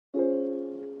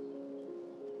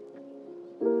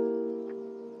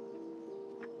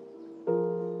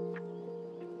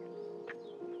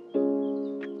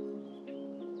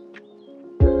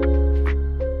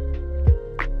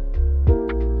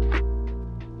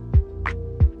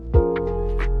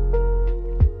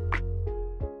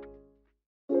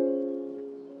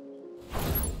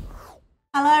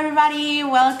everybody,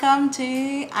 welcome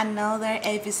to another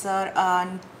episode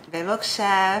on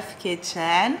VevokChef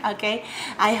kitchen. Okay,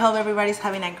 I hope everybody's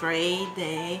having a great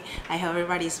day. I hope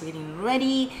everybody's getting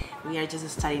ready. We are just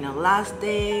starting our last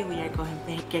day. We are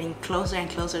getting closer and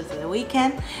closer to the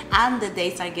weekend, and the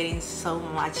days are getting so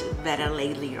much better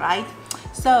lately, right?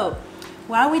 So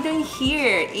what are we doing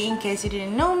here? In case you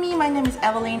didn't know me, my name is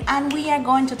Evelyn, and we are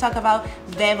going to talk about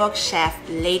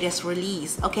VevokChef latest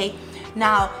release. Okay,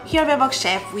 now here at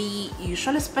VevokChef we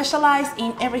usually specialize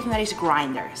in everything that is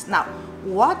grinders. Now,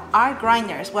 what are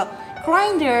grinders? Well,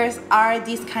 grinders are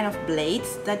these kind of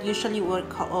blades that usually we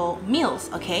call mills.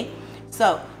 Okay,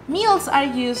 so mills are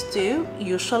used to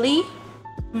usually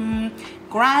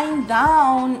grind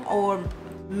down or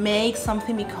make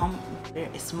something become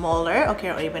smaller, okay,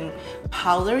 or even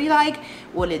powdery. Like,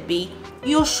 will it be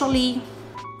usually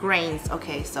grains?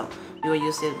 Okay, so we will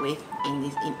use it with,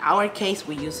 in our case,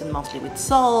 we use it mostly with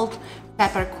salt,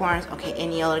 peppercorns, okay,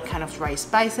 any other kind of dry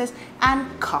spices, and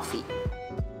coffee.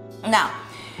 Now,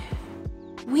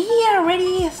 we are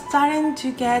already starting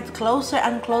to get closer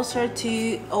and closer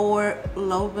to our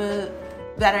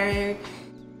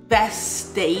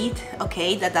best date,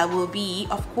 okay, that will be,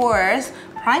 of course,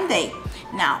 Prime Day.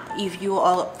 Now, if you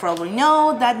all probably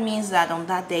know, that means that on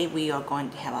that day we are going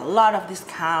to have a lot of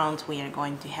discounts. We are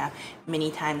going to have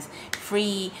many times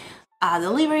free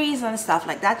deliveries and stuff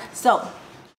like that. So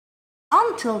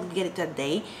until we get to that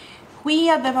day, we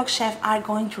at VevokChef are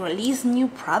going to release new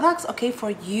products, okay,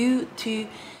 for you to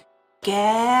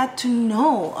get to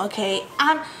know, okay.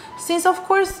 And since, of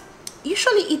course,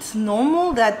 usually it's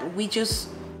normal that we just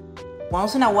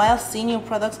once in a while see new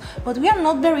products, but we are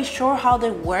not very sure how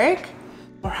they work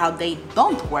or how they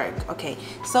don't work, okay.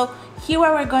 So here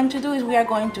what we're going to do is we are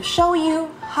going to show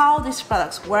you how these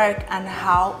products work and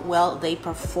how well they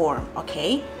perform,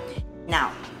 okay.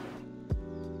 Now,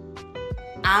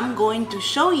 I'm going to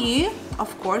show you,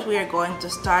 of course, we are going to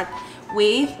start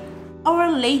with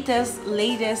our latest,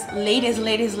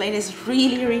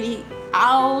 really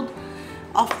out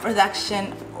of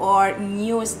production or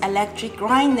newest electric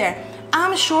grinder.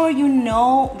 I'm sure you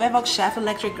know VevokChef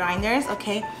electric grinders,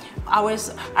 okay.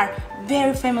 Ours are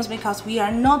very famous because we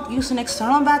are not using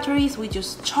external batteries. We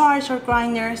just charge our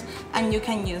grinders and you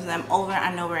can use them over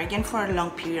and over again for a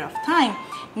long period of time.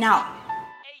 Now,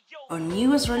 our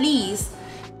newest release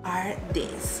are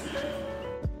these.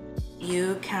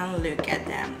 You can look at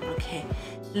them, okay.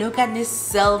 Look at this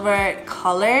silver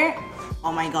color.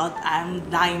 Oh my god, I'm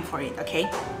dying for it, okay.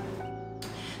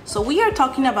 So we are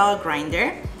talking about a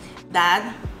grinder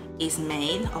that is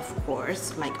made, of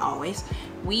course, like always,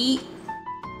 we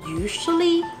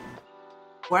usually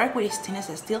work with stainless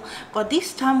steel, but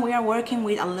this time we are working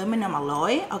with aluminum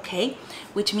alloy, okay,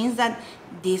 which means that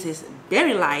this is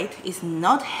very light. It's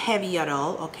not heavy at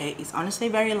all, okay. It's honestly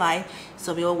very light,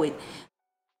 so people with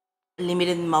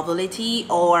limited mobility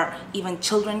or even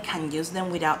children can use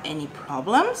them without any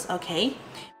problems, okay.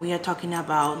 We are talking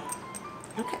about,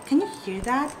 look, can you hear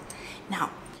that? Now,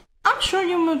 I'm sure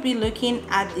you might be looking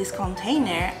at this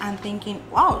container and thinking,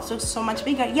 wow, it looks so much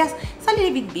bigger. Yes, it's a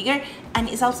little bit bigger, and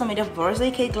it's also made of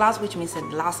birthday cake glass, which means it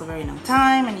lasts a very long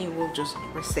time and it will just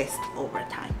resist over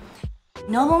time.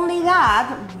 Not only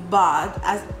that, but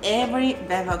as every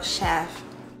VevokChef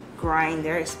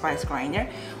grinder, spice grinder,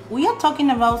 we are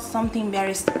talking about something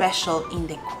very special in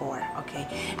the core,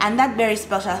 okay. And that very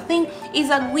special thing is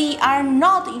that we are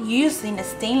not using a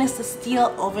stainless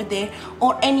steel over there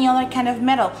or any other kind of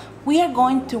metal. We are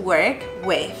going to work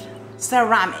with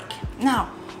ceramic. Now,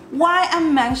 why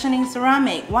I'm mentioning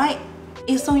ceramic? Why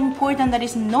is so important that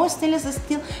it's no stainless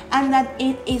steel and that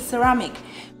it is ceramic?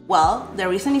 Well, the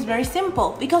reason is very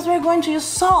simple, because we're going to use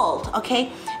salt,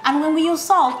 okay? And when we use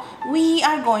salt, we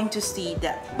are going to see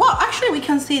that, well, actually we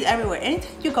can see it everywhere.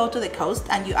 Anytime you go to the coast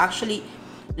and you actually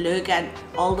look at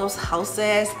all those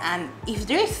houses, and if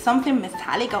there is something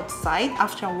metallic outside,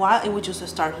 after a while it will just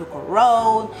start to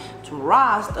corrode, to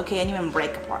rust, okay, and even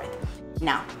break apart.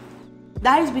 Now,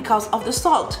 that is because of the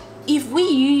salt. If we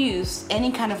use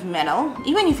any kind of metal,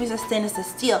 even if it's a stainless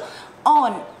steel,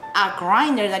 on a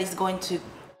grinder that is going to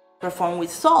perform with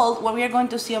salt, what we are going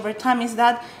to see over time is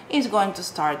that it's going to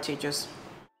start to just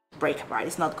break apart.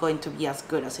 It's not going to be as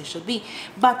good as it should be.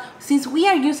 But since we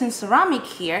are using ceramic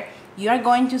here, you are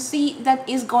going to see that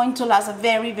it's going to last a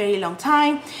very long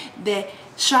time. The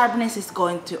sharpness is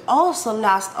going to also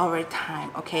last over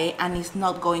time, okay, and it's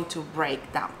not going to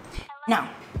break down. Now,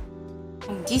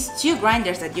 these two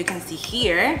grinders that you can see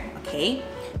here, okay,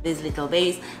 These little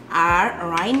babies are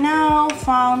right now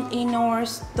found in our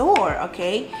store,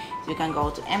 okay? So you can go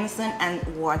to Amazon and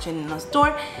watch it in the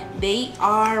store. They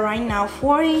are right now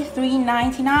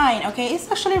 $43.99, okay? It's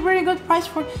actually a very good price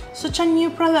for such a new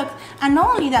product. And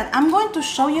not only that, I'm going to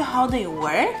show you how they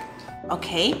work,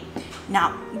 okay?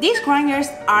 Now, these grinders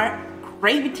are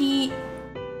gravity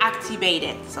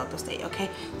activated, so to say, okay?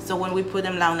 So when we put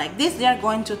them down like this, they are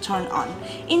going to turn on.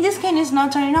 In this case, it's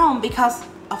not turning on because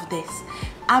of this.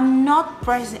 I'm not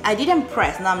pressing, I didn't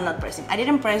press on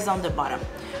the bottom.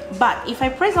 But if I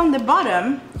press on the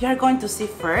bottom, you're going to see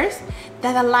first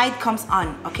that the light comes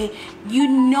on, okay? You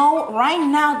know right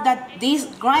now that this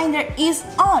grinder is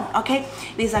on, okay?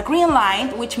 There's a green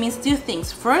light, which means two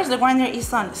things. First, the grinder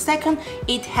is on. Second,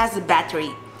 it has a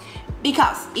battery.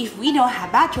 Because if we don't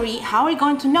have battery, how are we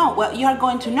going to know? Well, you are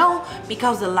going to know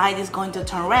because the light is going to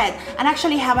turn red. And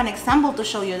actually have an example to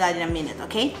show you that in a minute,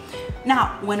 okay?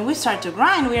 Now, when we start to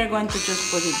grind, we are going to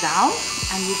just put it down,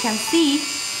 and you can see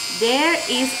there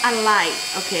is a light,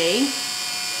 okay?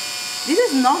 This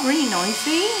is not really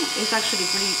noisy. It's actually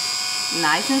pretty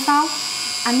nice and sound.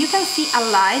 And you can see a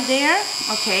light there,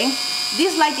 okay?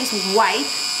 This light is white.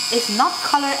 It's not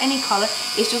color, any color.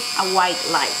 It's just a white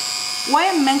light. Why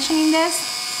I'm mentioning this?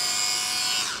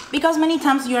 Because many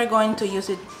times you are going to use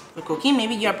it for cooking.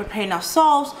 Maybe you are preparing a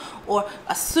sauce or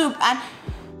a soup, and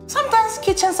sometimes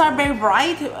kitchens are very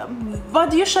bright,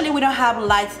 but usually we don't have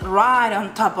lights right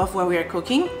on top of where we are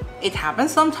cooking. It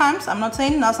happens sometimes, I'm not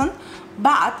saying nothing,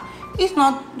 but it's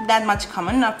not that much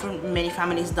common, not for many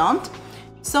families don't.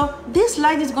 So this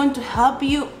light is going to help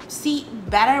you see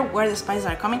better where the spices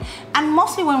are coming, and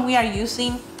mostly when we are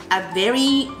using a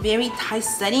very tight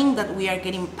setting that we are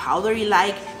getting powdery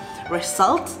like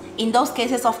results. In those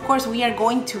cases, of course, we are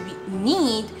going to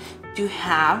need to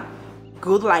have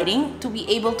good lighting to be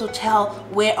able to tell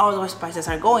where all those spices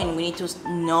are going. We need to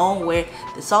know where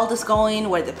the salt is going,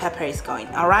 where the pepper is going,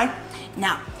 all right?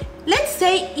 Now, let's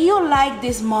say you like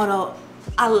this model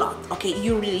a lot, okay?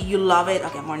 You love it.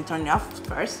 Okay, I'm going to turn it off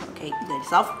first, okay? That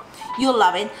is off. You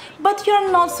love it, but you're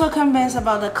not so convinced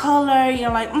about the color.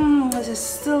 You're like, this is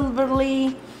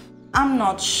silvery. I'm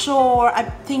not sure. I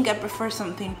think I prefer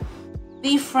something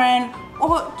different,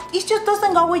 or it just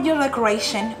doesn't go with your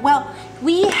decoration. Well,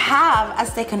 we have a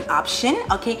second option,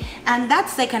 okay? And that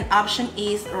second option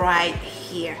is right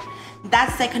here.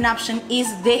 That second option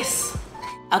is this,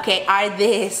 okay?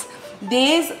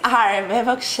 These are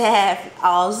VevokChef,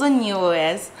 also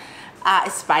newest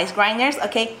spice grinders,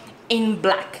 okay? In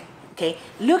black. Okay,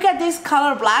 look at this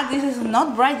color black. This is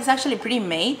not bright, it's actually pretty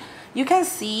matte. You can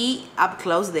see up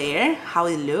close there how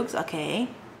it looks, okay?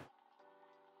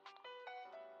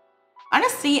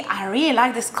 Honestly, I really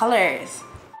like these colors.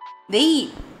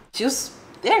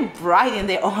 They're bright in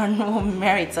their own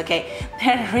merits, okay?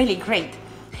 They're really great.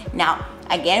 Now,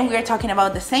 again, we are talking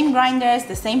about the same grinders,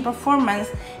 the same performance,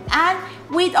 and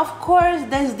with, of course,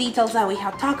 those details that we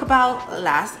have talked about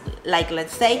last, like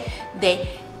let's say, the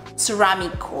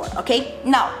ceramic core, okay?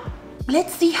 Now,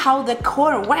 let's see how the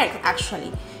core works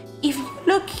actually. If you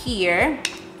look here,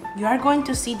 you are going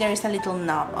to see there is a little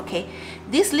knob, okay?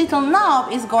 This little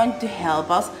knob is going to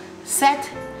help us set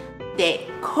the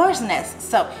coarseness.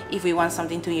 So if we want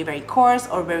something to be very coarse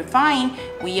or very fine,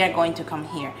 we are going to come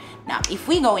here. Now, if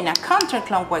we go in a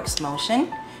counterclockwise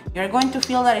motion, you're going to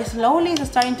feel that it slowly is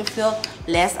starting to feel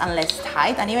less and less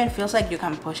tight, and even feels like you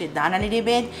can push it down a little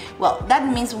bit. Well, that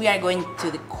means we are going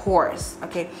to the coarse,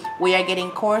 okay? We are getting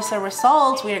coarser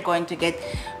results. We are going to get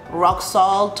rock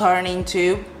salt turn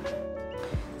into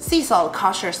sea salt,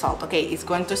 kosher salt, okay? It's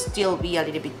going to still be a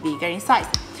little bit bigger in size.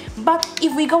 But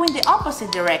if we go in the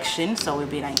opposite direction, so we'll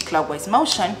be in clockwise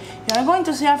motion, you're going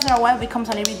to see after a while it becomes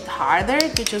a little bit harder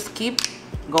to just keep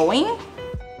going.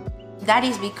 That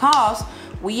is because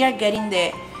we are getting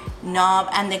the knob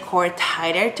and the core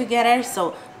tighter together,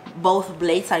 so both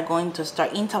blades are going to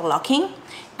start interlocking,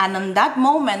 and on that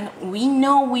moment we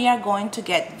know we are going to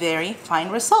get very fine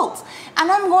results,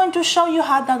 and I'm going to show you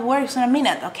how that works in a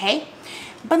minute, okay?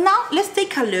 But now let's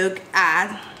take a look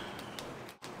at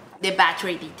the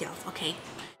battery details, okay?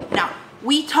 Now,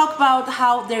 we talked about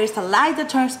how there is a light that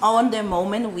turns on the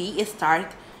moment we started,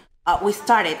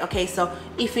 okay? So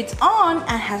if it's on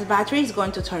and has battery, it's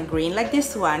going to turn green like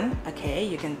this one, okay?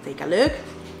 You can take a look.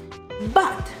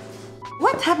 But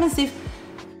what happens if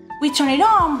we turn it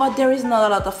on but there is not a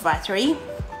lot of battery?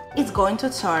 It's going to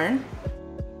turn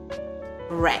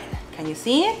red. Can you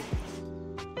see it?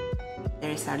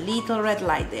 There is a little red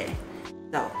light there.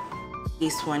 So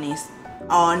this one is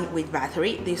on with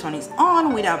battery, this one is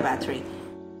on without battery.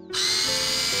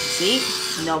 See,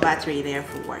 no battery there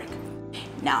for work.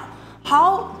 Now,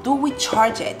 how do we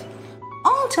charge it?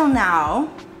 Until now,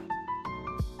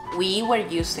 we were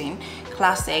using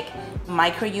classic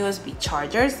micro USB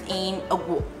chargers in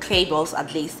cables,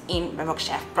 at least in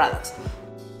VevokChef products.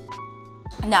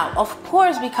 Now, of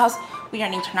course, because we are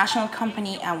an international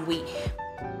company and we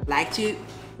like to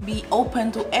be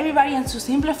open to everybody and to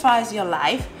simplify your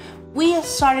life, we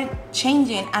started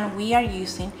changing and we are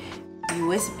using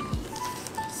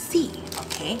USB-C,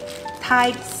 okay?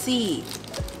 Type C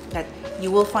that you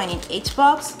will find in each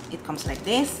box. It comes like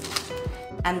this,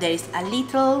 and there is a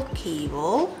little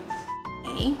cable,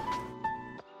 okay?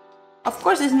 Of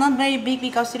course, it's not very big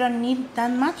because you don't need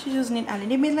that much. You just need a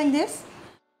little bit like this,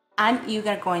 and you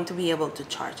are going to be able to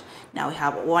charge. Now we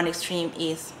have one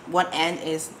end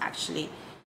is actually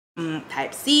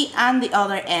Type C, and the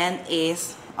other end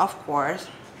is, of course,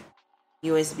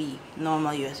 USB,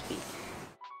 normal USB.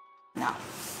 Now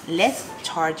let's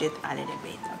charge it a little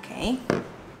bit, okay?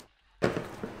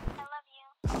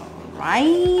 All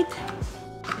right,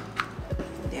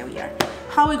 there we are.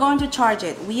 How are we going to charge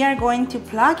it? We are going to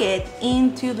plug it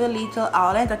into the little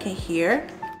outlet, okay, here.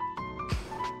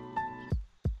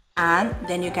 And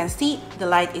then you can see the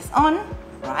light is on,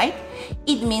 right?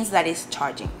 It means that it's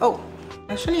charging. Oh,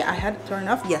 actually I had it turned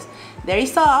off. Yes, there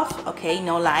is off, okay,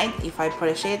 no light. If I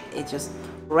push it, it's just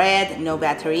red, no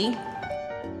battery.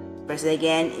 Press it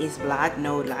again, it's black,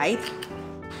 no light.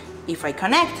 If I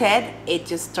connect it, it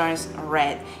just turns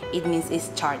red. It means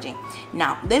it's charging.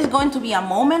 Now, there's going to be a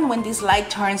moment when this light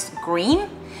turns green,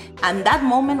 and that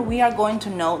moment we are going to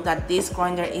know that this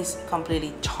grinder is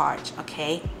completely charged,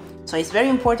 okay? So it's very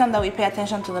important that we pay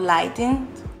attention to the lighting,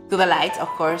 to the lights, of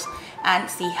course, and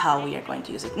see how we are going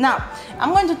to use it. Now,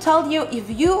 I'm going to tell you, if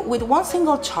you, with one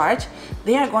single charge,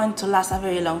 they are going to last a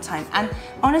very long time. And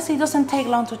honestly, it doesn't take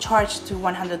long to charge to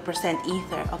 100%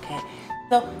 either, okay?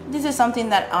 So this is something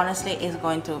that honestly is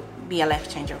going to be a life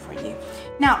changer for you.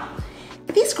 Now,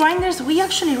 these grinders, we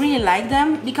actually really like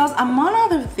them because, among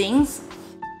other things,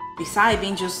 besides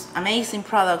being just amazing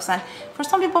products, and for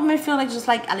some people may feel like just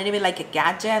like a little bit like a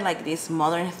gadget, like this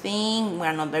modern thing,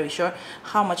 we're not very sure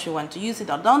how much we want to use it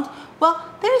or don't. Well,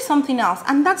 there is something else,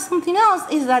 and that something else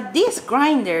is that these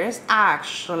grinders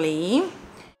actually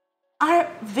are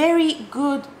very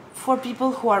good for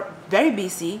people who are very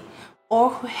busy or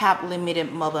who have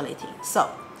limited mobility. So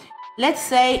let's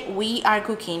say we are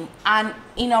cooking and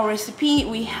in our recipe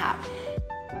we have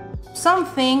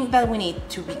something that we need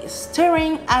to be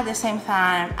stirring at the same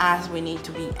time as we need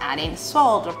to be adding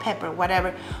salt or pepper,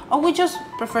 whatever, or we just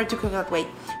prefer to cook that way.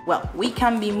 Well, we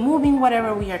can be moving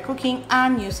whatever we are cooking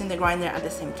and using the grinder at the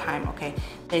same time, okay?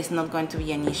 There's not going to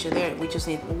be an issue there. We just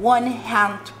need one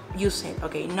hand to use it,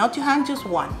 okay? Not two hands, just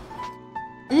one.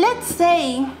 Let's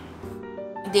say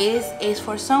this is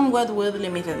for someone with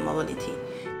limited mobility.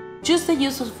 Just the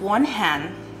use of one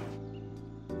hand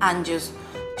and just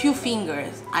 2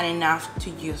 fingers are enough to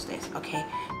use this, okay?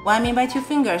 What I mean by 2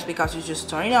 fingers, because you just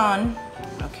turn it on,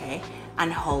 okay,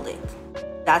 and hold it.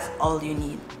 That's all you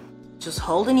need. Just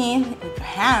holding it with your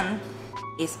hand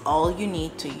is all you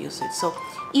need to use it. So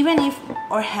even if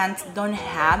our hands don't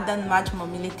have that much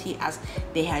mobility as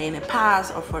they had in the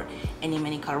past, or for any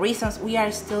medical reasons, we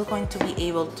are still going to be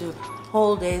able to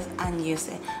hold this and use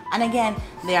it. And again,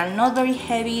 they are not very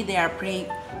heavy, they are pretty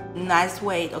nice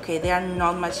weight, okay? They are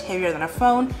not much heavier than a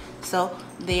phone, so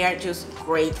they are just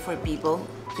great for people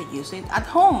to use it at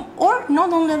home, or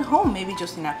not only at home, maybe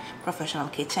just in a professional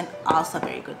kitchen. Also a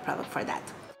very good product for that.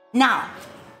 Now,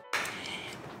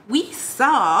 we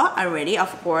saw already,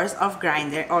 of course, of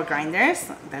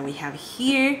grinders that we have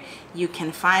here. You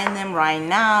can find them right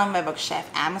now in VevokChef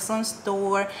Amazon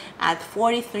store at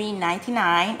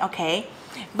 $43.99, okay?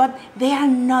 But they are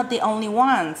not the only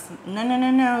ones.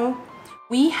 No.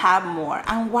 We have more.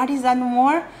 And what is that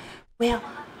more? Well,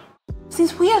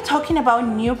 since we are talking about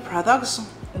new products,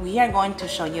 we are going to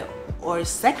show you our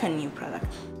second new product.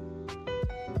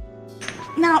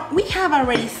 Now, we have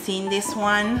already seen this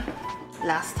one.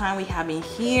 Last time we have been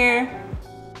here.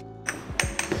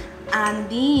 And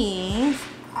these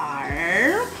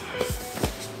are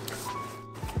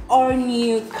our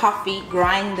new coffee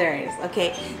grinders,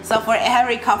 okay? So for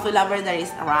every coffee lover that is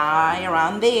right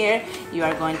around there, you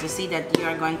are going to see that you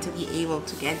are going to be able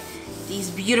to get these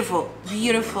beautiful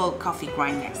coffee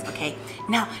grinders, okay?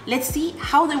 Now let's see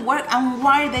how they work and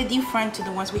why are they different to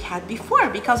the ones we had before,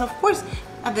 because of course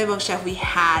at VevokChef we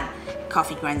had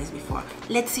coffee grinders before.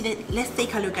 Let's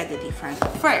take a look at the difference.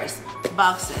 First,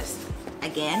 boxes.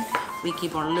 Again, we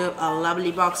keep our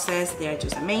lovely boxes. They're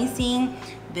just amazing.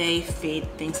 They fit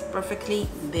things perfectly.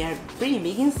 They're pretty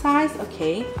big in size,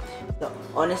 okay? So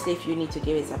honestly, if you need to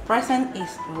give it a present,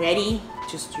 it's ready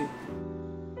just to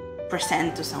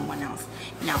present to someone else.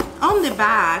 Now on the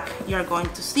back you're going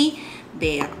to see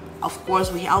there, of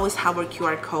course, we always have our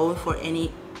QR code for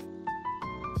any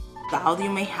doubt you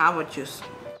may have or just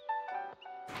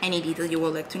any detail you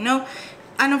would like to know.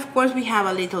 And of course we have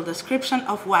a little description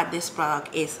of what this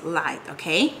product is like,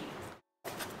 okay?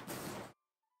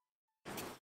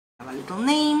 Have a little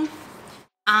name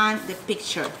and the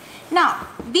picture. Now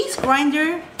this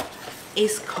grinder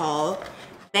is called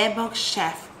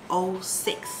VevokChef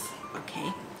 06,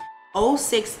 okay?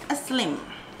 06 Slim.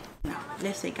 Now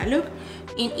let's take a look.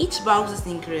 In each box is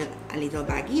included a little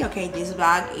baggie, okay? This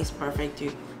bag is perfect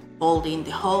to holding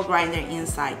the whole grinder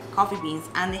inside coffee beans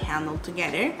and the handle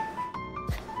together.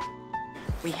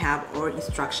 We have our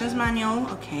instructions manual,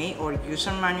 okay, or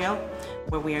user manual,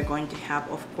 where we are going to have,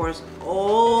 of course,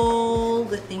 all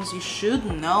the things you should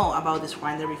know about this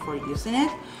grinder before using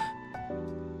it.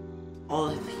 All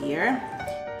here,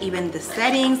 even the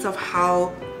settings of how,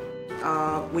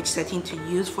 which setting to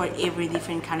use for every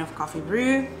different kind of coffee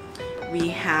brew. We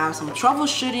have some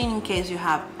troubleshooting in case you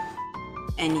have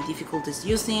any difficulties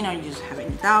using or you just have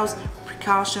any doubts,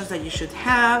 precautions that you should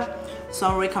have,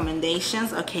 some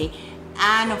recommendations, okay,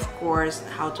 and of course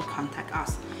how to contact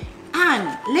us.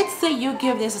 And let's say you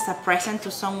give this as a present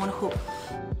to someone who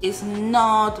is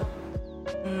not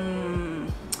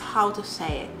how to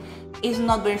say it, is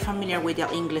not very familiar with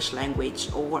the English language,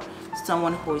 or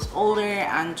someone who is older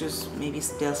and just maybe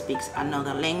still speaks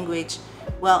another language.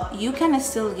 Well, you can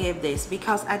still give this,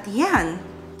 because at the end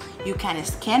you can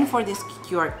scan for this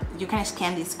you can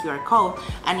scan this QR code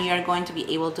and you are going to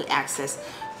be able to access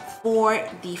 4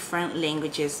 different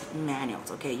languages manuals,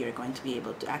 okay? You're going to be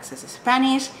able to access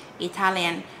Spanish,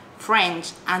 Italian,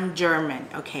 French, and German,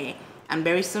 okay? And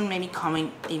very soon maybe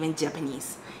coming even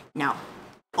Japanese. Now,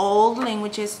 all the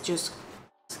languages, just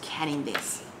scanning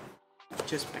this,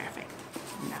 just perfect.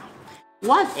 Now,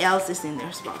 what else is in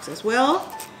this box as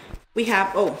well? We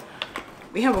have,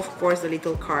 of course the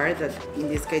little card that in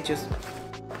this case just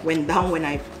went down when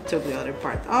I took the other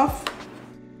part off.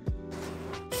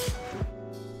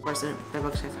 Of course, the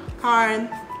VevokChef card.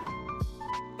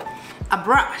 A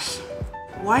brush.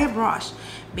 Why a brush?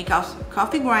 Because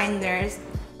coffee grinders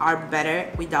are better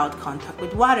without contact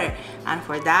with water, and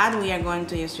for that we are going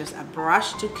to use just a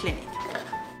brush to clean it.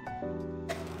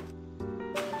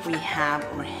 We have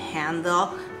our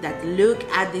handle that, look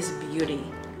at this beauty.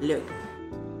 Look,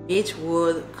 each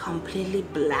wood completely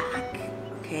black,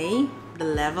 okay, the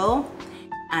level.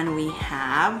 And we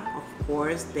have, of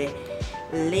course, the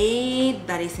lid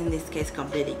that is in this case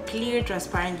completely clear,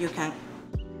 transparent. You can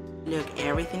look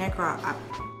everything across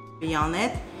beyond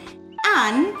it.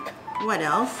 And what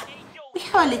else? We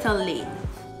have a little lid.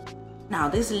 Now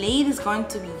this lid is going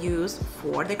to be used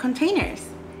for the containers.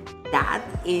 That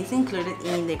is included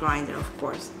in the grinder, of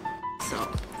course. So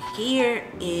here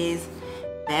is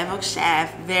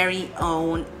VevokChef very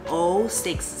own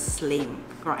 06 Slim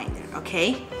grinder,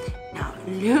 okay? Now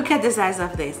look at the size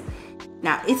of this.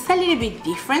 Now it's a little bit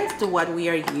different to what we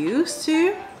are used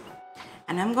to,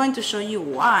 and I'm going to show you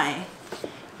why.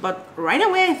 But right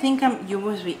away I think you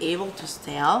will be able to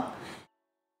tell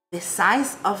the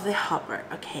size of the hopper,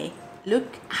 okay?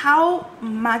 Look how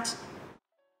much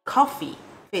coffee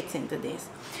fits into this.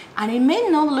 And it may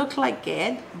not look like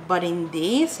it, but in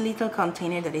this little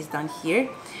container that is down here,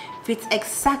 fits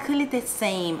exactly the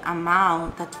same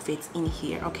amount that fits in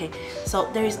here, okay? So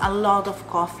there is a lot of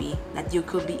coffee that you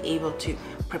could be able to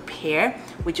prepare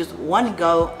with just one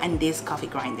go and this coffee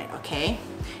grinder, okay?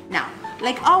 Now,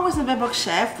 like always in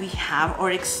VevokChef, we have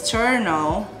our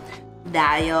external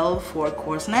dial for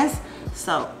coarseness.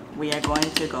 So we are going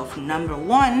to go from number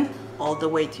 1 all the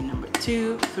way to number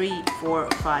 2, 3,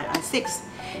 4, 5, and 6.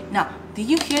 Now, do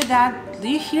you hear that? Do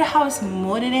you hear how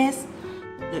smooth it is?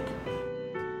 Look.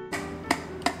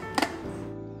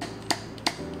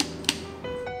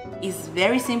 It's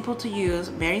very simple to use,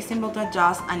 very simple to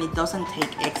adjust, and it doesn't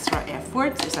take extra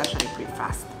effort. It's actually pretty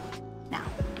fast. Now,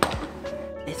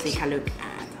 let's take a look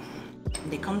at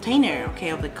the container, okay,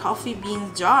 of the coffee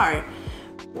beans jar.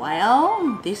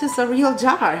 Well, this is a real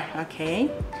jar,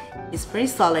 okay? It's pretty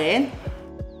solid,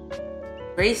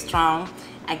 very strong.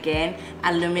 Again,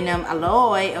 aluminum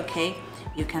alloy, okay?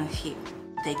 You can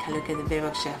take a look at the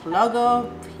VevokChef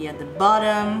logo here at the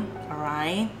bottom, all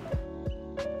right?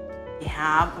 We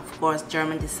have, of course,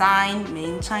 German design, made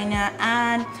in China,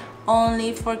 and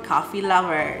only for coffee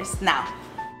lovers. Now,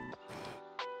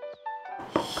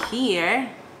 here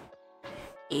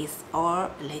is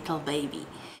our little baby.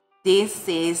 This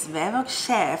is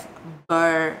VevokChef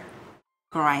Burr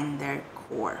Grinder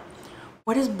Core.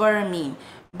 What does burr mean?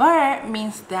 Burr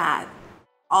means that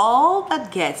all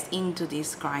that gets into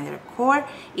this grinder core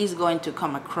is going to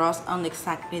come across on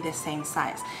exactly the same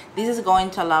size. This is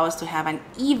going to allow us to have an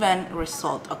even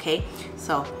result, okay?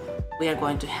 So we are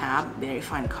going to have very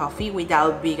fine coffee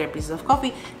without bigger pieces of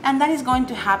coffee, and that is going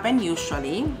to happen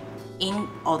usually in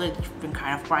other different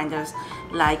kind of grinders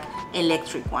like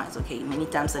electric ones, okay? Many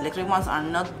times electric ones are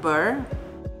not burr.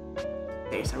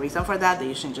 There's a reason for that. They're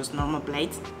using just normal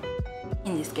blades.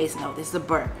 In this case, no, this is a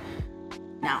burr.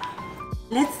 Now,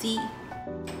 let's see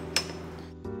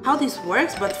how this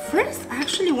works, but first I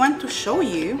actually want to show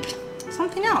you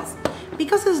something else,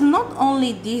 because it's not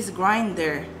only this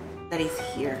grinder that is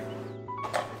here.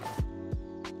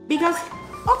 Because,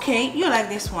 okay, you like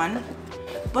this one,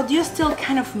 but you still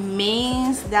kind of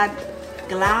miss that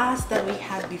glass that we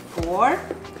had before.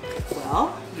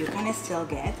 Well, you can still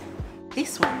get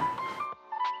this one.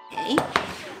 Okay,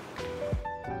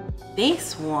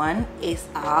 this one is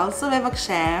also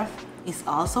VevokChef, it's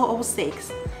also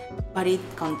 06, but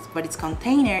its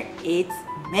container it's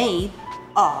made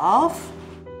of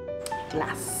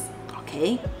glass.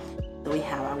 Okay, so we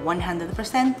have a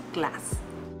 100% glass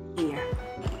here.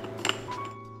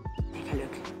 Take a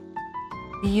look,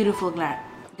 beautiful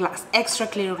glass, extra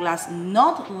clear glass,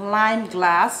 not lime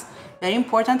glass. Very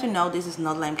important to know, this is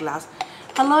not lime glass.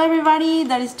 Hello everybody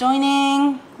that is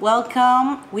joining,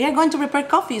 welcome. We are going to prepare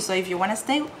coffee, so if you want to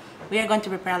stay, we are going to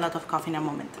prepare a lot of coffee in a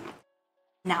moment.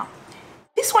 Now,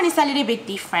 this one is a little bit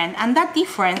different, and that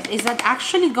difference is that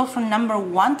actually go from number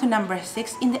 1 to number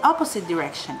 6 in the opposite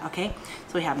direction, okay?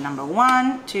 So we have number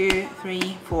 1, 2,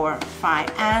 3, 4,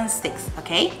 5, and 6,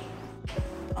 okay?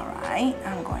 All right,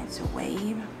 I'm going to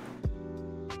wave.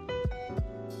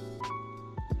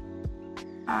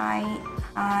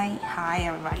 Hi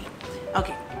everybody.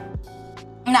 Okay,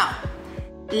 now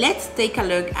let's take a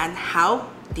look at how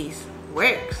this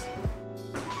works.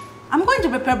 I'm going to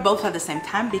prepare both at the same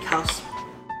time because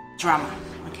drama,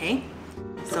 okay?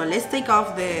 So let's take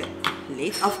off the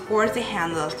lid. Of course, the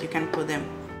handles, you can put them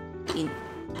in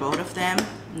both of them,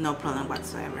 no problem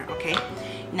whatsoever, okay?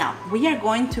 Now we are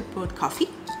going to put coffee.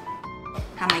 I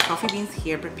have my coffee beans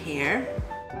here prepared.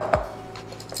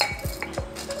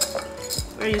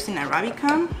 We're using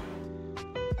Arabica.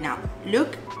 Now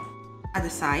look at the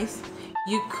size.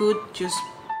 You could just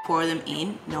pour them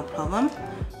in, no problem,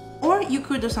 or you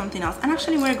could do something else. And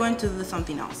actually we're going to do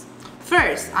something else.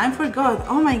 First, I forgot,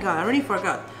 oh my god, I already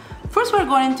forgot. First we're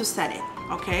going to set it,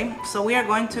 okay? So we are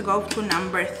going to go to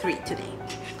number 3 today.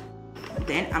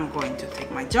 Then I'm going to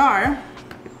take my jar,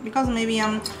 because maybe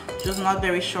I'm just not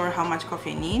very sure how much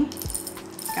coffee I need.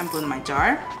 I can put in my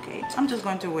jar, okay? I'm just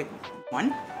going to wait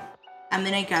 1. And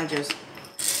then I can just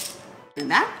do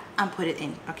that and put it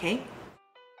in, okay?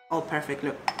 All perfect,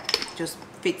 look, just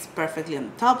fits perfectly on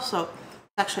the top, so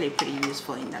it's actually pretty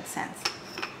useful in that sense.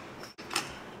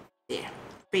 There,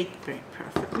 fit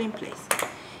perfectly in place.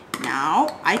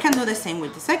 Now I can do the same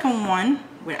with the second one,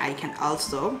 where I can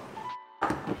also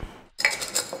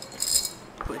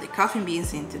put the coffee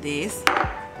beans into this,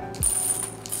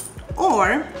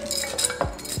 or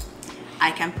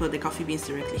I can put the coffee beans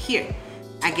directly here.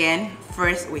 Again,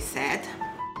 first we set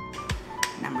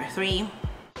number 3,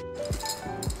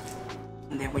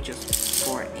 and then we just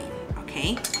pour in,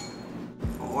 okay?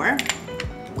 Or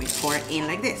we pour in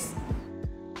like this.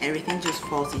 Everything just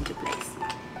falls into place.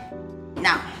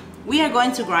 Now, we are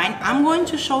going to grind. I'm going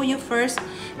to show you first.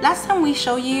 Last time we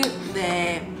showed you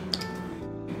the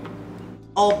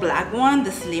all black one,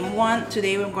 the slim one.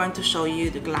 Today we're going to show you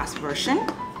the glass version,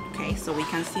 okay? So we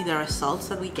can see the results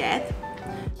that we get.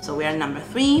 So we are number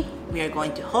 3. We are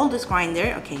going to hold this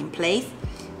grinder, okay, in place.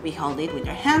 We hold it with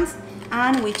our hands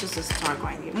and we just start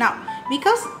grinding. Now,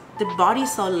 because the body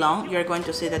is so long, you're going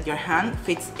to see that your hand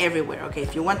fits everywhere, okay?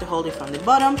 If you want to hold it from the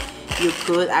bottom, you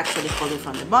could actually hold it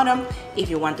from the bottom. If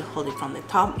you want to hold it from the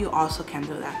top, you also can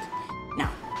do that.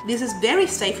 Now, this is very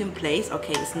safe in place,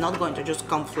 okay? It's not going to just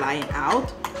come flying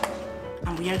out.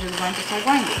 And we are just going to start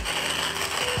grinding.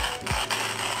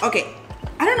 Okay.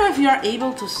 I don't know if you are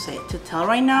able to tell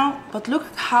right now, but look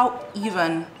at how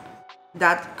even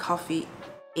that coffee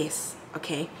is,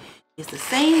 okay? It's the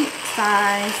same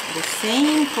size, the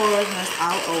same porousness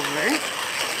all over.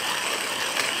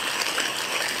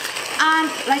 And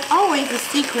like always, the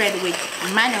secret with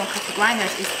manual coffee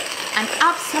grinders is an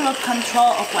absolute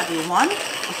control of what we want,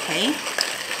 okay?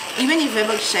 Even if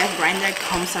VevokChef grinder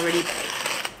comes already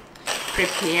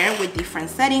prepared with different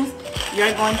settings, you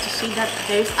are going to see that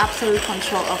there is absolute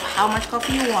control of how much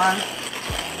coffee you want,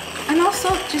 and also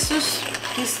just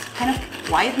this kind of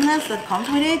quietness that comes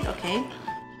with it, okay?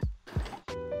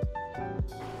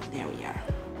 There we are,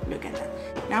 look at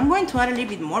that. Now I'm going to add a little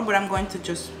bit more, but I'm going to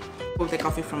just put the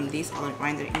coffee from this other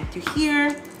grinder into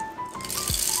here.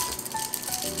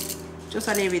 Just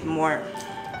a little bit more.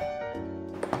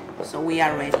 So we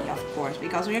are ready, of course,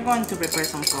 because we are going to prepare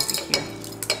some coffee here.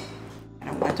 I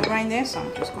don't want to grind this, so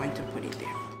I'm just going to put it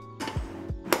there.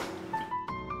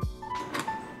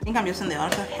 I think I'm using the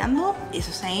other handle. It's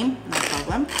the same, no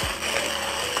problem.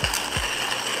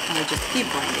 And we just keep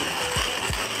grinding.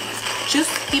 Just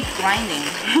keep grinding.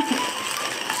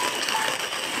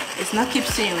 It's not keep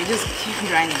stirring, we just keep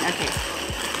grinding. Okay,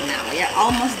 now we are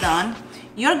almost done.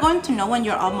 You're going to know when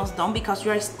you're almost done because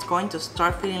you're going to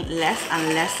start feeling less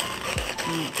and less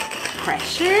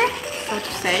pressure, so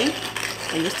to say.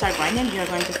 When you start grinding, you're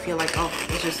going to feel like, oh,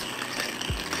 it's just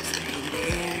stay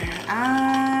there,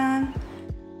 and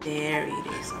there it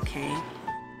is. Okay,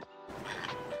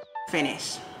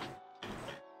 finish.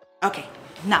 Okay,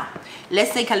 now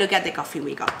let's take a look at the coffee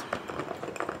we got.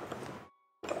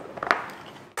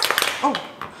 Oh,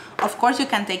 of course you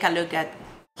can take a look at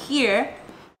here.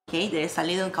 Okay, there's a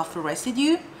little coffee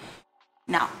residue.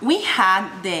 Now we had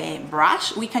the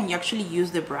brush. We can actually use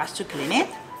the brush to clean it,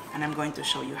 and I'm going to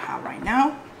show you how right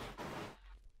now.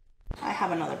 I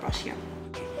have another brush here.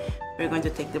 Okay. We're going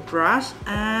to take the brush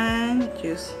and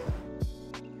just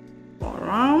go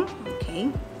around.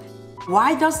 Okay.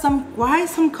 Why is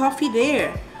some coffee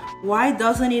there? Why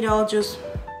doesn't it all just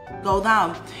go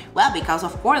down? Well, because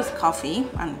of course coffee,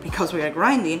 and because we are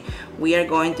grinding, we are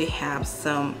going to have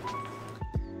some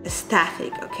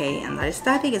static, okay, and that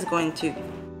static is going to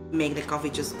make the coffee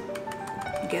just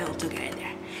go together.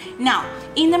 Now,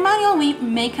 in the manual, we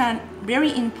make a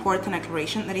very important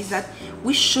acceleration, that is that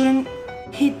we shouldn't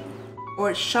hit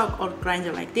or shock or grind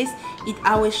it like this. It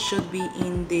always should be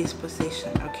in this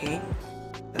position, okay?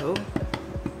 So,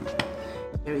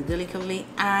 very delicately,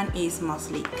 and is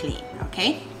mostly clean,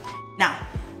 okay? Now,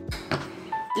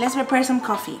 let's prepare some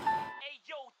coffee.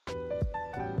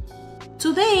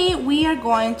 Today we are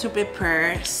going to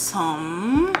prepare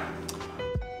some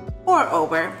pour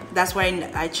over. That's why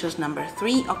I chose number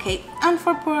 3, okay? And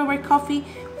for pour over coffee,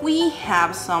 we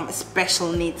have some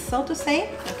special needs, so to say,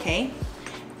 okay?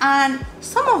 And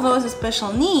some of those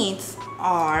special needs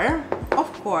are,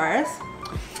 of course,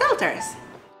 filters.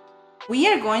 We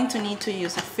are going to need to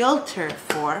use a filter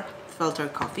for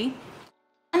filtered coffee.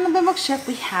 And on VevokChef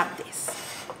we have this.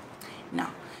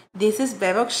 Now, this is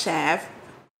VevokChef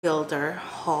filter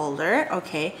holder,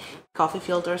 okay, coffee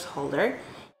filters holder.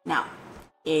 Now,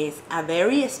 it's a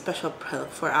very special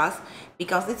product for us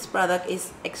because this product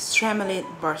is extremely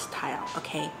versatile,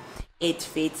 okay? It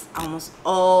fits almost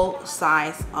all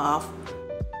size of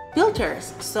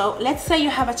filters. So let's say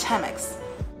you have a Chemex.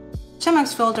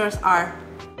 Chemex filters are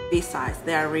this size,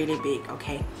 they are really big,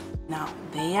 okay? Now,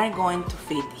 they are going to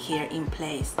fit here in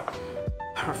place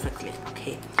perfectly,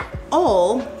 okay?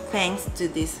 All thanks to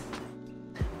this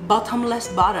bottomless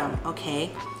bottom,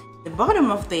 okay? The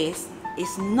bottom of this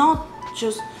is not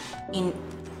just in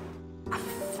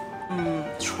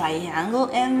a triangle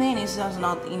ending, it's just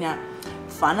not in a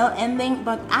funnel ending,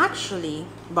 but actually,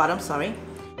 but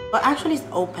actually it's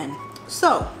open.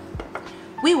 So,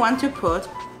 we want to put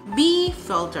B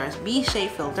filters,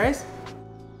 B-shaped filters,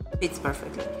 fits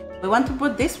perfectly. We want to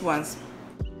put this ones,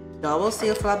 double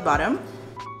seal flat bottom,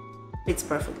 fits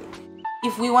perfectly.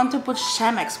 If we want to put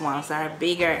Chemex ones that are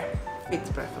bigger, fits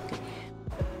perfectly.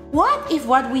 What if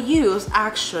what we use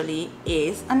actually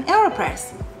is an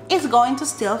AeroPress? It's going to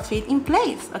still fit in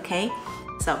place, okay?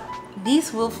 So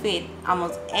this will fit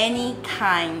almost any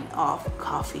kind of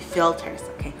coffee filters,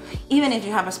 okay? Even if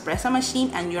you have an espresso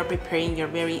machine and you're preparing your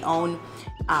very own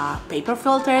paper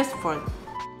filters for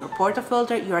your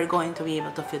portafilter, you are going to be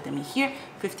able to fit them in here.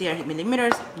 50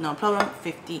 millimeters, no problem.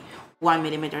 51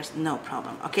 millimeters, no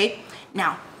problem, okay?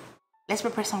 Now, let's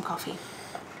prepare some coffee.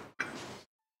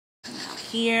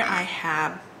 Here I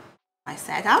have my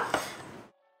setup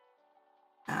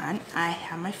and I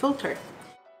have my filter.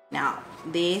 Now,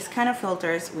 these kind of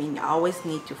filters, we always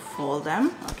need to fold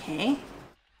them, okay?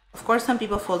 Of course, some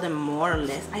people fold them more or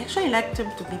less. I actually like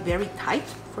them to be very tight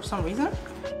for some reason.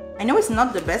 I know it's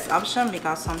not the best option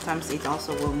because sometimes it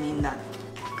also will mean that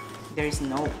there is a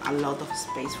lot of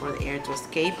space for the air to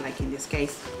escape, like in this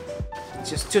case, it's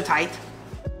just too tight.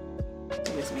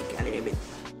 So let's make it a little bit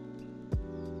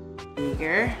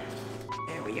bigger.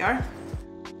 There we are.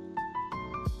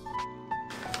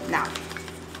 Now,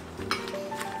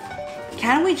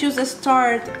 can we just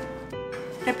start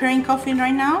preparing coffee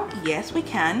right now? Yes, we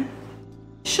can.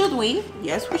 Should we?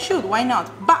 Yes, we should. Why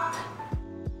not? But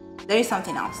there is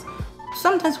something else.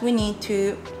 Sometimes we need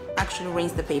to actually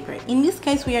rinse the paper. In this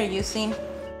case, we are using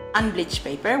unbleached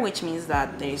paper, which means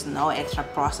that there is no extra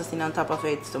processing on top of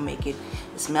it to make it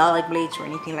smell like bleach or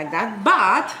anything like that,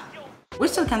 but we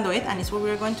still can do it, and it's what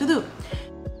we're going to do.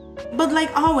 But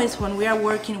like always, when we are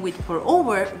working with pour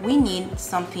over, we need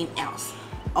something else.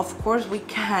 Of course we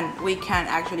can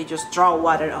actually just draw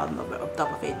water on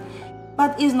top of it,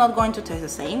 but it's not going to taste the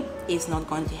same. It's not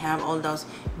going to have all those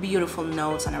beautiful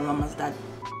notes and aromas that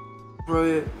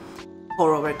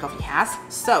pour over coffee has.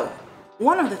 So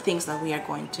one of the things that we are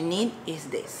going to need is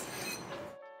this.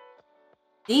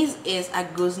 This is a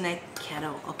gooseneck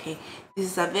kettle, okay? This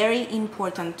is a very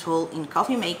important tool in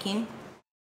coffee making,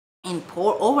 in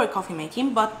pour over coffee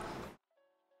making, but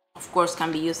of course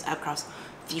can be used across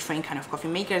different kind of coffee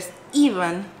makers,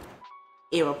 even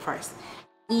AeroPress,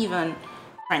 even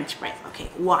French press. Okay,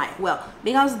 why? Well,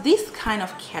 because this kind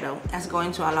of kettle is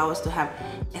going to allow us to have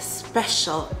a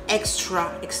special,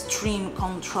 extra, extreme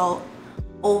control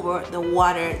over the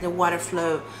water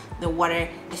flow, the water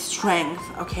strength,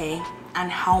 okay, and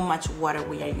how much water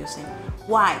we are using.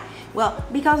 Why? Well,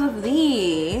 because of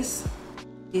this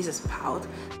spout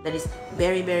that is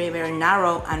very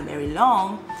narrow and very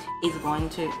long is going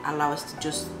to allow us to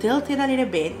just tilt it a little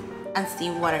bit and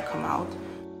see water come out,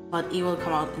 but it will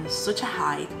come out in such a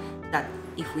height that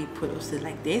if we put it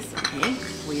like this, okay,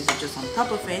 we use it just on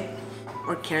top of it,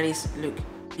 or careless look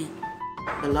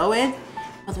below it,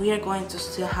 but we are going to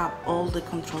still have all the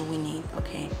control we need,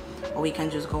 okay, or we can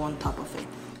just go on top of it.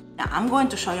 Now I'm going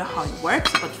to show you how it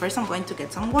works, but first I'm going to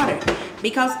get some water,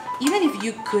 because even if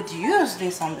you could use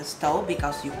this on the stove,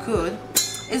 because you could,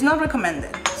 it's not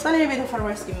recommended. It's a little bit of a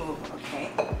risky move,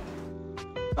 okay,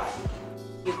 but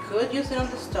you could use it on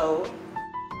the stove.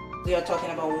 We are talking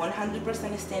about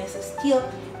 100% stainless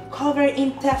steel covered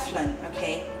in Teflon,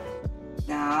 okay.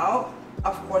 Now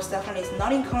of course Teflon is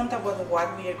not in contact with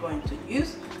what we are going to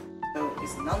use, so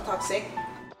it's non-toxic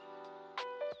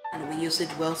and we use it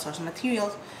well sourced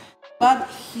materials. But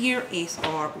here is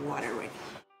our water ready.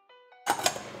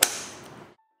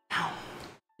 Now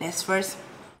let's first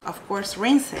of course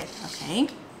rinse it, okay.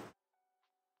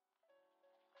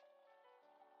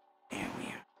 There we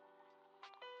are.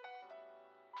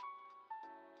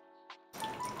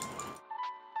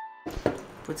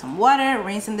 Put some water,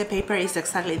 rinsing the paper is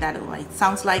exactly that what it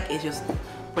sounds like. It's just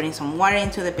putting some water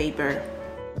into the paper,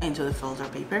 into the filter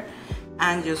paper,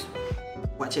 and just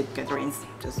watch it get rinsed,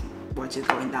 just watch it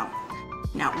going down.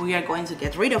 Now we are going to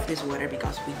get rid of this water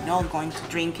because we're not going to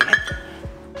drink it.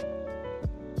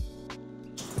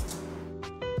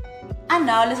 And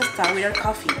now let's start with our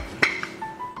coffee.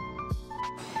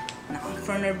 Now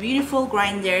from our beautiful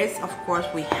grinders, of course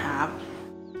we have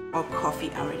our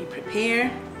coffee already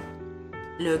prepared.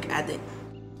 Look at it,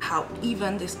 how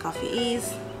even this coffee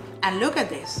is, and look at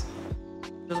this.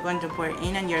 Just going to pour it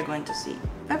in and you're going to see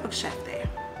VevokChef there.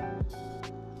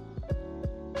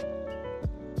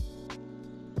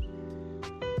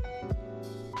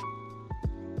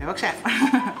 VevokChef.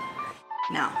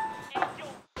 Now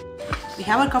we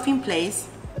have our coffee in place.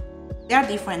 There are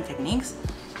different techniques,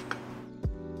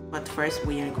 but first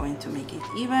we are going to make it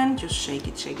even. Just shake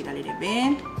it a little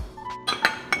bit.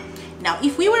 Now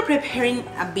if we were preparing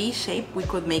a V shape, we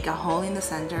could make a hole in the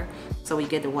center so we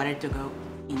get the water to go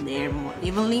in there more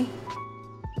evenly.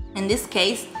 In this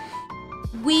case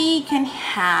we can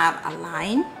have a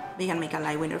line. We can make a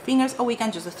line with our fingers, or we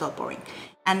can just start pouring,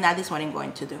 and that is what I'm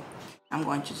going to do. I'm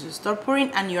going to just start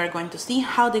pouring and you are going to see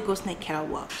how the gooseneck kettle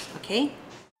works, okay?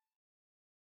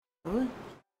 Good.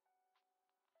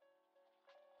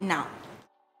 Now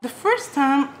the first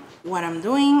time what I'm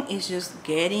doing is just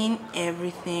getting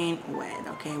everything wet,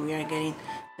 okay? We are getting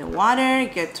the water,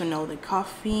 get to know the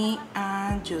coffee,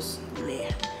 and just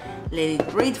let it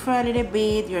breathe for a little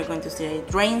bit. You're going to see that it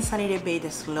drains a little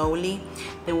bit slowly.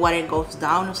 The water goes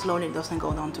down slowly, it doesn't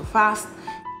go down too fast,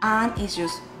 and it's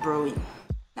just brewing.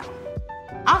 Now,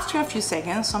 after a few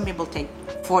seconds, some people take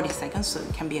 40 seconds, so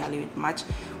it can be a little bit much,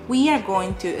 we are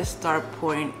going to start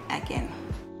pouring again.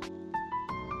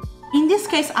 In this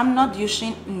case, I'm not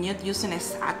using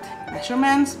exact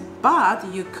measurements, but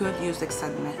you could use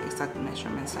exact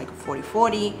measurements like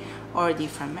 40-40 or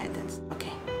different methods.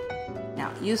 Okay.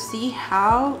 Now you see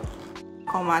how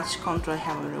much control I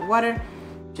have over the water.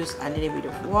 Just a little bit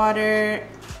of water,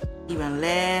 even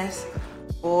less,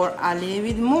 or a little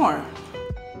bit more.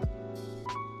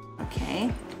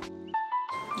 Okay.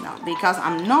 Now because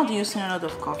I'm not using a lot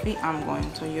of coffee, I'm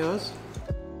going to use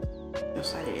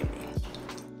just a little bit.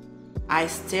 I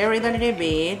stir it a little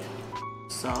bit,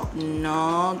 so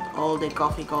not all the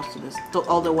coffee goes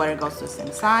all the water goes to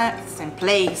the same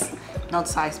place, not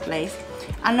size place.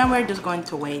 And now we're just going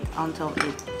to wait until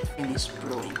it finishes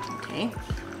brewing, okay?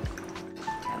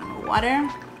 Add more water.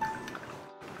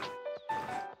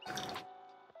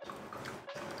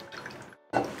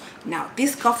 Now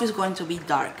this coffee is going to be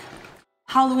dark.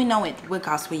 How do we know it?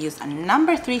 Because we use a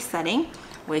number 3 setting,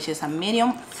 which is a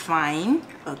medium fine,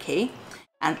 okay?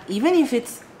 And even if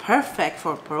it's perfect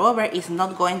for pour over, it's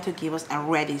not going to give us a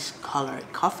reddish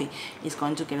colored coffee. It's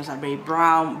going to give us a very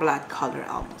brown, black color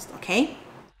almost, okay?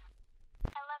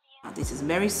 Now, this is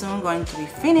very soon going to be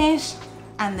finished,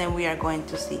 and then we are going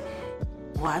to see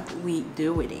what we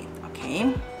do with it,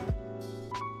 okay?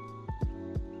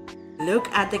 Look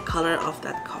at the color of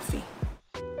that coffee.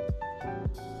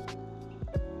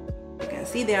 You can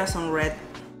see there are some red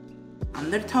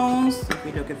undertones. If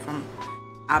we look at from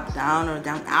up down or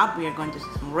down up, we are going to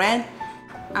see some red,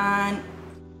 and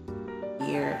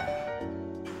here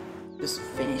just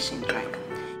finishing dry.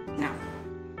 Now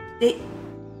the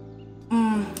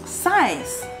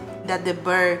size that the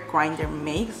burr grinder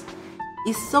makes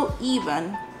is so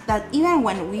even that even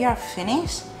when we are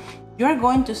finished, you're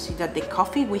going to see that the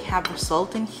coffee we have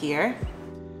resulting here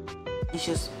is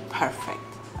just perfect,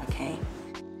 okay?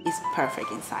 It's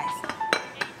perfect in size.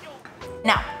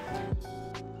 Now,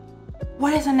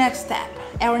 what is the next step?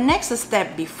 Our next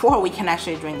step before we can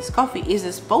actually drink this coffee is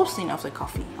disposing of the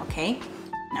coffee, okay?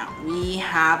 Now, we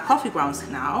have coffee grounds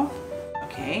now,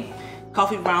 okay?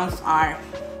 Coffee grounds are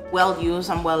well used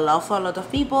and well loved for a lot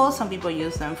of people. Some people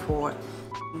use them for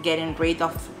getting rid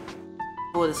of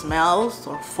food smells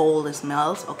or foul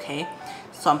smells, okay?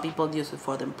 Some people use it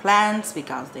for the plants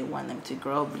because they want them to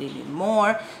grow a little bit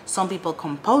more. Some people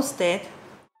compost it,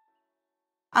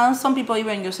 and some people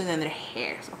even use it in their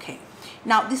hairs, okay?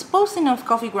 Now, disposing of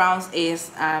coffee grounds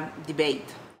is a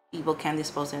debate. People can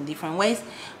dispose in different ways,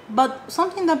 but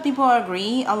something that people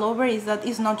agree all over is that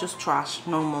it's not just trash,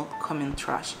 normal common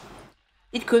trash.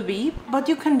 It could be, but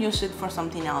you can use it for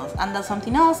something else, and that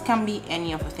something else can be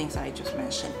any of the things that I just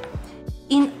mentioned.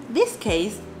 In this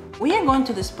case, we are going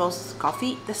to dispose of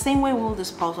coffee the same way we'll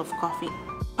dispose of coffee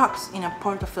pucks in a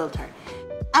portafilter.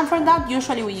 And for that,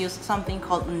 usually we use something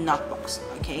called a knockbox,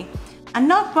 okay? A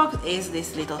knockbox is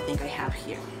this little thing I have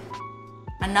here.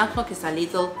 A knockbox is a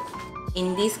little,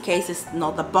 in this case, it's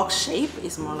not a box shape,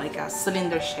 it's more like a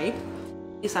cylinder shape.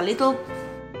 It's a little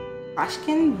trash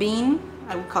can, bin,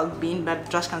 I would call it bin, but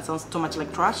trash can sounds too much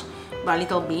like trash, but a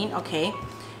little bin, okay,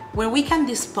 where we can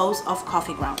dispose of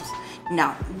coffee grounds.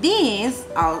 Now, this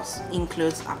also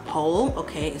includes a pole,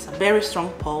 okay, it's a very strong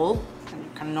pole, and you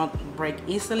cannot break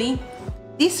easily.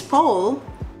 This pole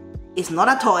is not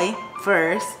a toy,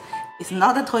 first, it's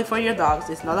not a toy for your dogs,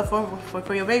 it's not a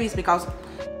for your babies, because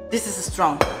this is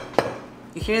strong.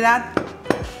 You hear that?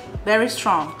 Very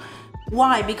strong.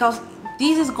 Why? Because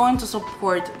this is going to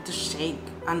support the shape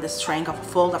and the strength of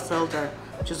a filter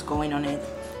just going on it.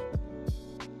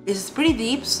 This is pretty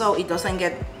deep, so it doesn't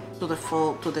get to the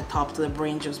top, to the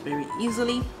brim just very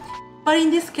easily. But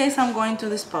in this case, I'm going to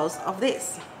dispose of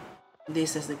this.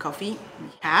 This is the coffee we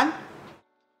had.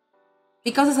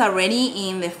 Because it's already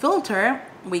in the filter,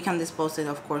 we can dispose it,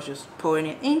 of course, just pouring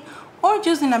it in, or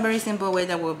just in a very simple way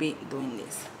that we'll be doing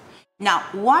this. Now,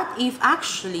 what if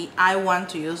actually I want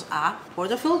to use a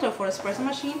portafilter for espresso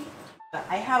machine? But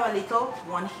I have a little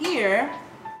one here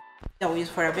that we use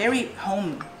for a very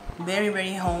home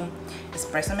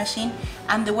espresso machine,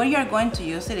 and the way you're going to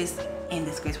use it is, in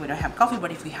this case we don't have coffee,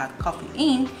 but if we had coffee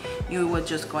in, you were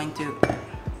just going to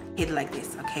hit like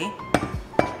this, okay?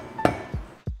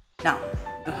 Now,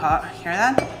 you hear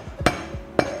that?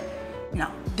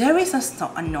 Now, there is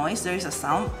a noise, there is a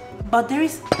sound, but there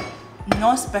is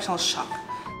no special shock.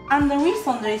 And the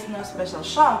reason there is no special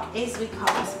shock is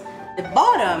because the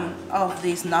bottom of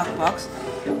this knockbox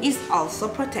is also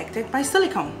protected by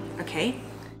silicone, okay?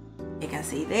 You can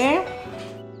see there.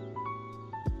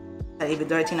 A little bit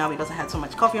dirty now because I had so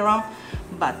much coffee around,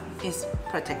 but it's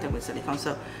protected with silicone,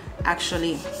 so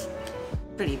actually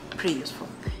pretty useful.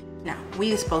 Now, we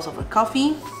dispose of our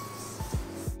coffee.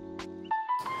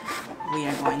 We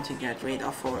are going to get rid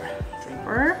of our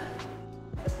dripper,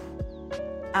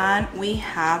 and we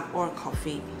have our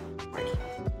coffee ready.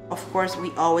 Of course, we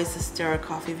always stir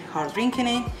coffee before drinking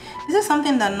it. This is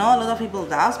something that not a lot of people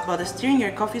does, but stirring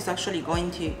your coffee is actually going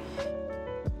to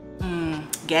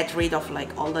get rid of like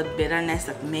all that bitterness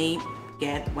that may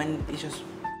get when it's just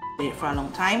there for a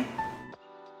long time.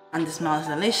 And the smell is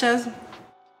delicious,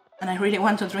 and I really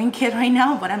want to drink it right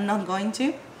now, but I'm not going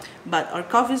to. But our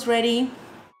coffee is ready.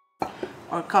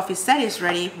 Our coffee set is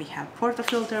ready. We have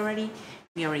portafilter ready.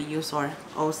 We already used our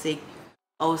 06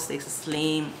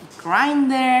 slim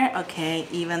grinder, okay,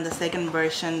 even the second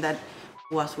version that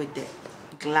was with the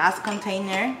glass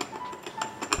container.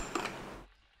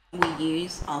 We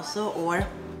use also our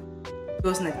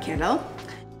gooseneck kettle.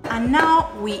 And now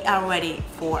we are ready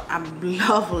for a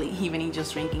lovely evening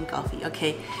just drinking coffee,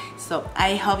 okay? So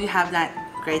I hope you have that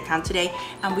great time today,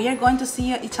 and we are going to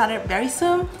see each other very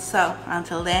soon. So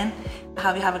until then, I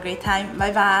hope you have a great time.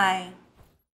 Bye bye.